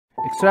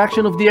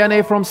Extraction of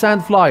DNA from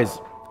sandflies,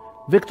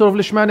 vector of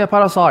leishmania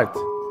parasite,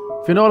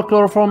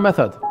 phenol-chloroform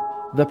method.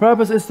 The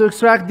purpose is to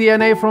extract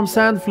DNA from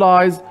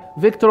sandflies,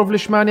 vector of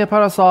leishmania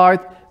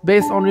parasite,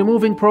 based on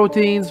removing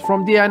proteins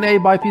from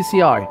DNA by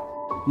PCI.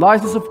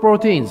 Lysis of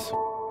proteins.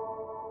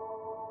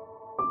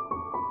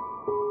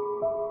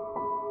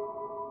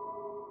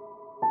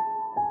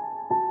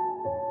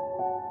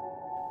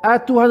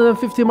 Add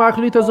 250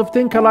 microliters of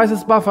tinker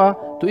lysis buffer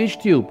to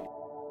each tube.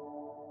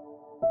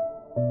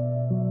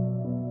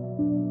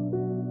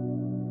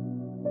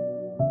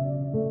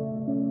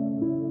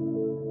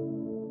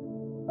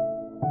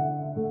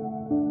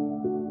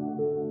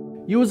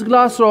 Use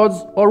glass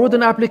rods or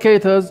wooden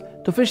applicators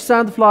to fish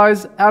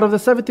sandflies out of the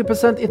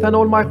 70%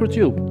 ethanol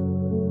microtube.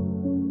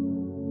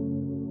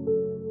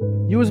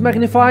 Use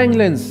magnifying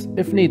lens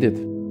if needed.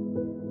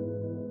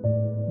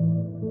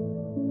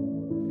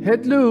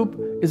 Head loop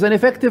is an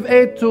effective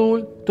aid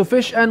tool to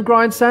fish and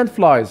grind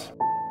sandflies.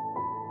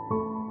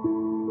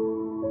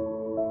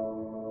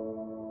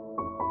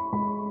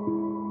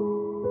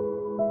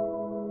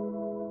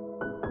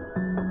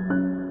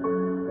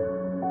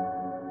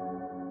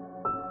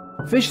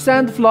 Fish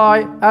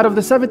sandfly out of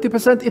the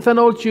 70%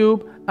 ethanol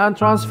tube and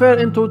transfer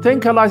into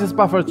tinker lysis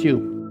buffer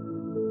tube.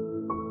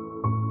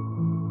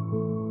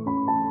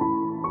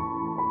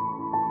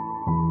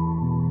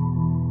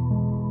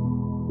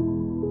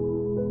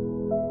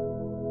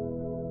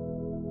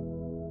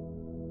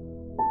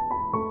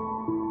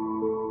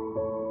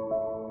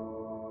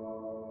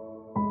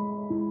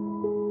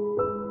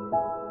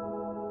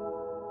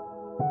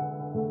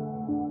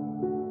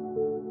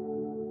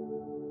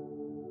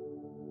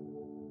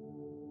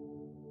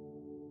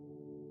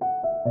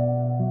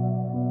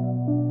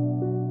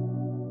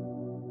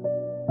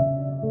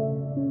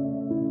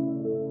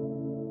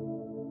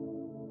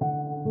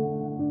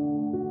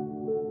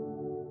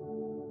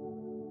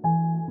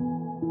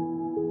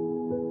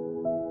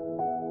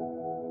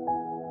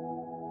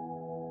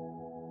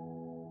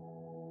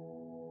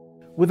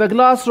 With a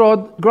glass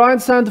rod, grind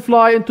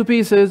sandfly into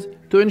pieces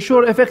to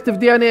ensure effective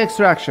DNA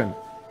extraction.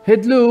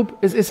 Head loop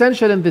is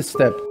essential in this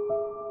step.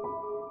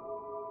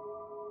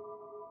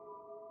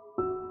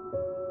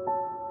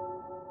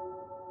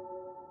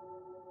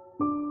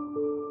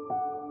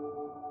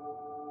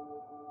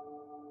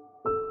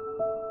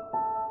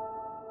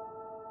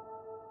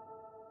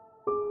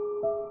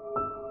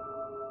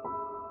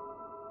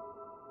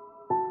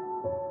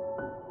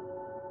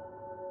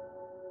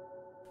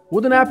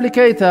 Wooden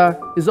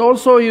applicator is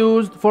also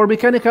used for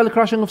mechanical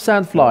crushing of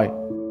sandfly.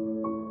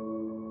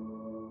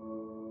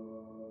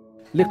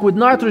 Liquid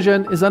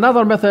nitrogen is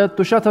another method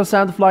to shatter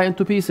sandfly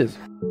into pieces.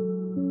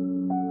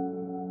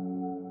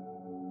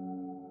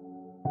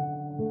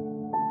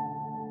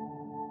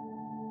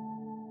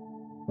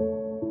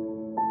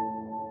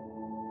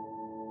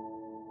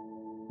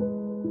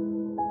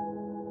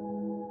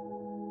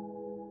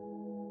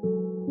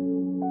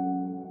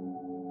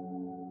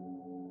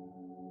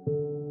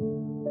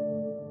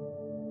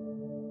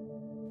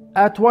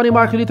 Add 20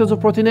 microliters of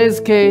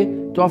proteinase K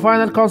to a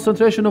final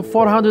concentration of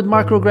 400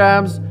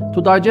 micrograms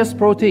to digest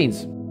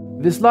proteins.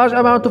 This large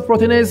amount of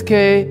proteinase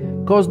K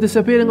causes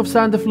disappearing of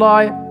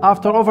sandfly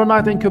after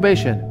overnight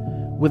incubation.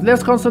 With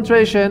less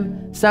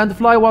concentration,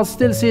 sandfly was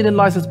still seen in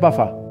lysis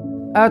buffer.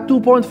 Add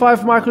 2.5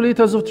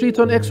 microliters of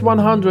Triton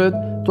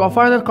X100 to a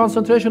final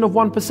concentration of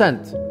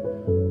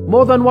 1%.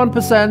 More than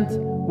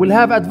 1% will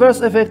have adverse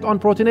effect on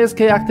proteinase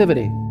K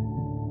activity.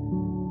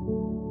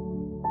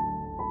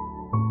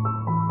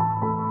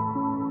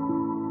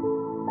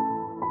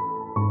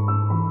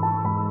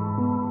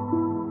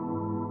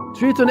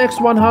 Triton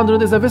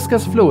X100 is a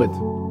viscous fluid.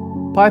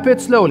 Pipette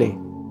slowly.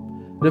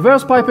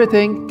 Reverse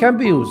pipetting can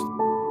be used.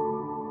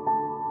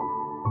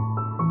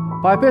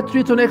 Pipette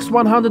Triton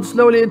X100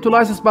 slowly into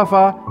lysis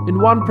buffer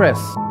in one press.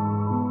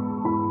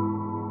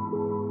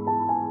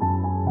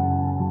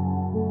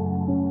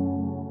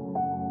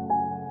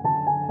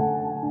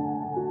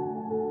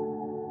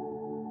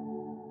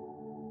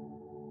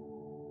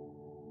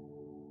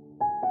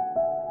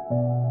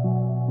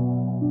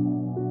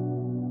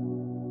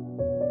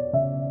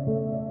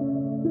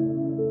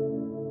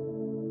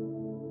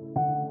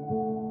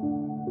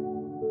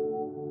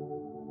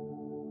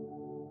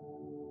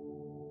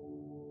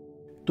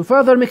 To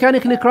further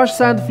mechanically crush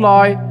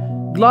sandfly,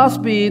 glass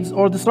beads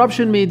or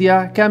disruption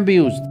media can be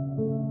used.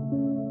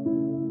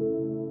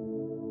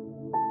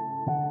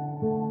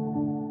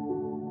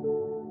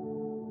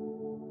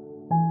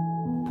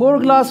 Pour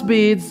glass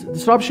beads,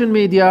 disruption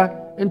media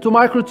into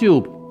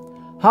microtube.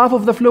 Half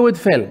of the fluid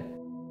fill.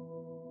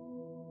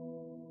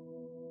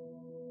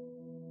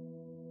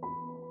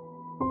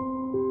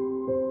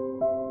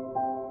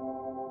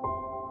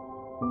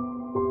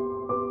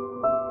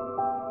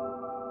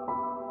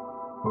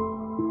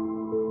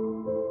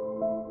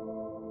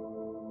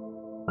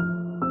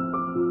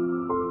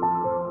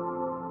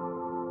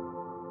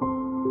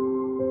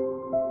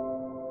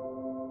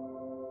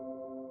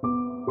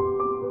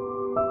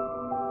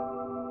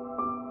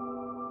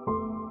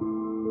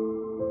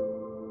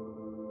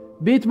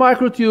 Beat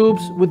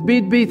microtubes with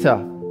beat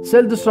beta,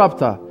 cell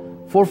disruptor,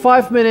 for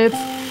 5 minutes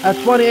at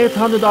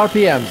 2800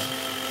 RPMs.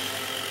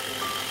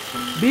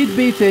 Bead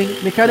beating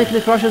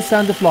mechanically crushes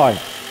sandfly.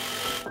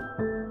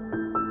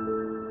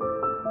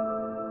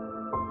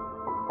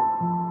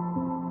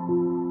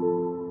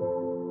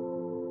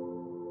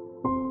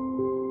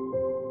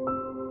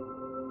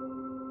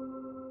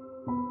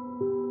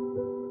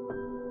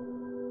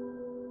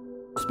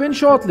 Spin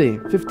shortly,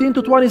 15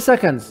 to 20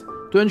 seconds,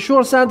 to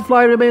ensure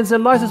sandfly remains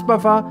in lysis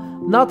buffer,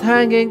 not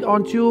hanging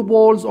on tube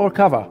walls or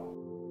cover.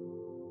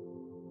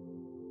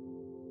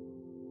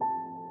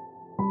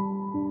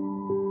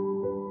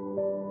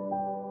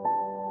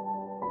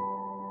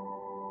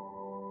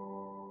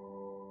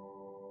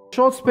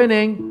 Short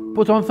spinning,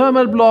 put on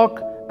thermal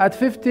block at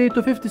 50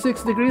 to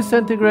 56 degrees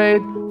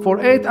centigrade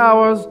for 8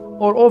 hours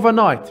or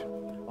overnight.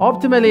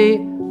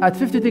 Optimally, at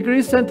 50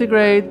 degrees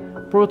centigrade,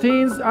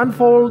 proteins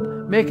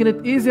unfold, making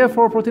it easier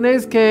for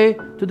proteinase K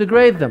to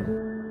degrade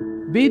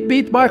them.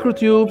 Beat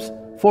microtubes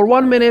for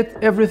 1 minute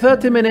every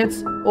 30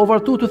 minutes over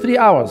 2 to 3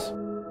 hours.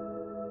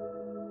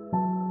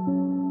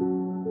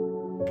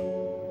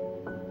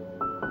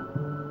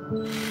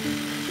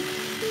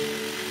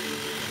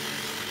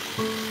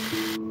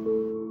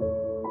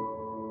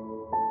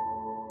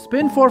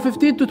 Spin for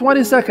 15 to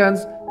 20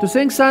 seconds to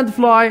sink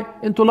sandfly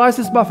into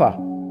lysis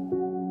buffer.